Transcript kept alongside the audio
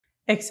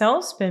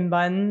Excel spin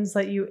buttons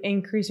let you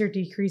increase or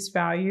decrease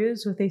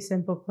values with a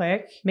simple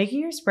click, making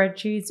your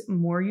spreadsheets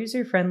more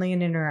user-friendly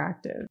and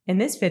interactive. In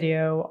this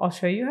video, I'll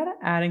show you how to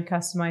add and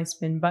customize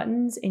spin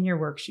buttons in your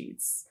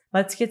worksheets.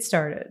 Let's get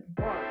started.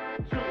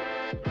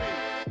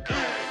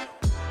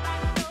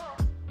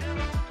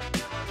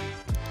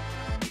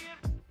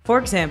 For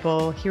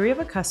example, here we have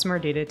a customer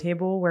data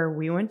table where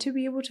we want to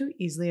be able to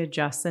easily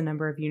adjust the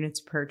number of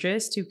units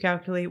purchased to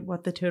calculate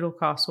what the total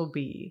cost will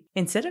be.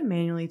 Instead of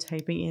manually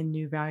typing in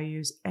new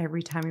values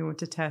every time we want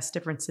to test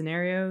different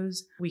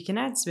scenarios, we can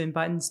add spin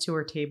buttons to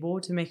our table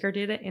to make our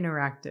data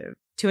interactive.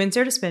 To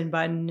insert a spin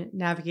button,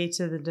 navigate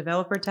to the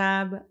Developer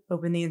tab,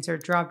 open the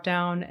Insert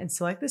dropdown, and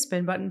select the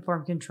spin button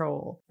form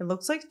control. It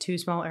looks like two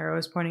small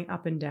arrows pointing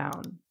up and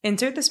down.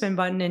 Insert the spin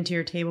button into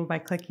your table by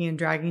clicking and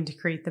dragging to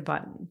create the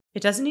button.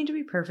 It doesn't need to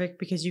be perfect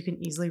because you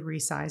can easily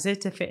resize it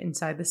to fit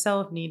inside the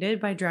cell if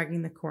needed by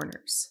dragging the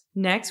corners.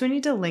 Next, we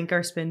need to link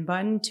our spin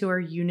button to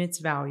our units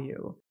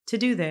value. To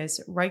do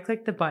this,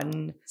 right-click the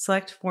button,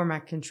 select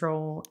Format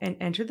Control, and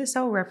enter the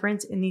cell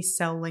reference in the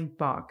Cell Link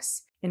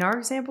box. In our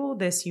example,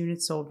 this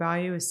unit sold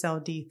value is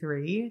cell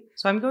D3,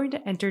 so I'm going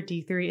to enter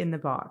D3 in the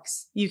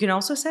box. You can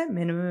also set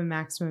minimum and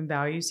maximum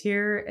values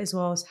here, as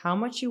well as how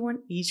much you want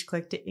each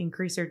click to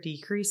increase or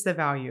decrease the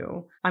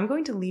value. I'm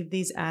going to leave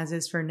these as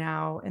is for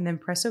now, and then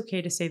press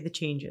OK to save the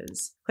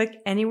changes.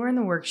 Click anywhere in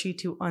the worksheet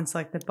to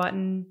unselect the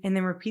button, and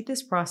then repeat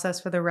this process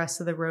for the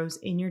rest of the rows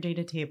in your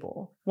data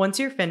table. Once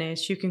you're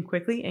finished, you can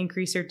quickly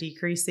increase or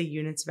decrease the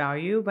unit's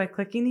value by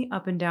clicking the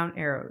up and down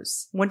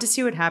arrows. Want to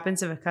see what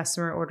happens if a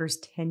customer orders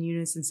 10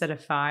 units instead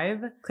of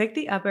 5? Click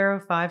the up arrow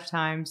 5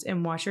 times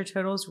and watch your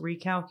totals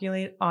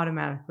recalculate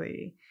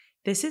automatically.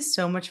 This is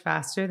so much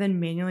faster than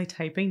manually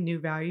typing new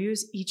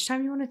values each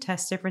time you want to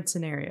test different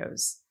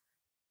scenarios.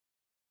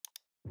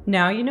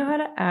 Now you know how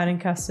to add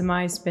and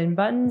customize spin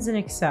buttons in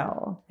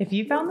Excel. If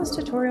you found this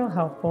tutorial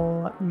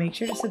helpful, make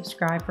sure to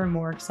subscribe for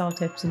more Excel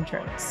tips and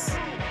tricks.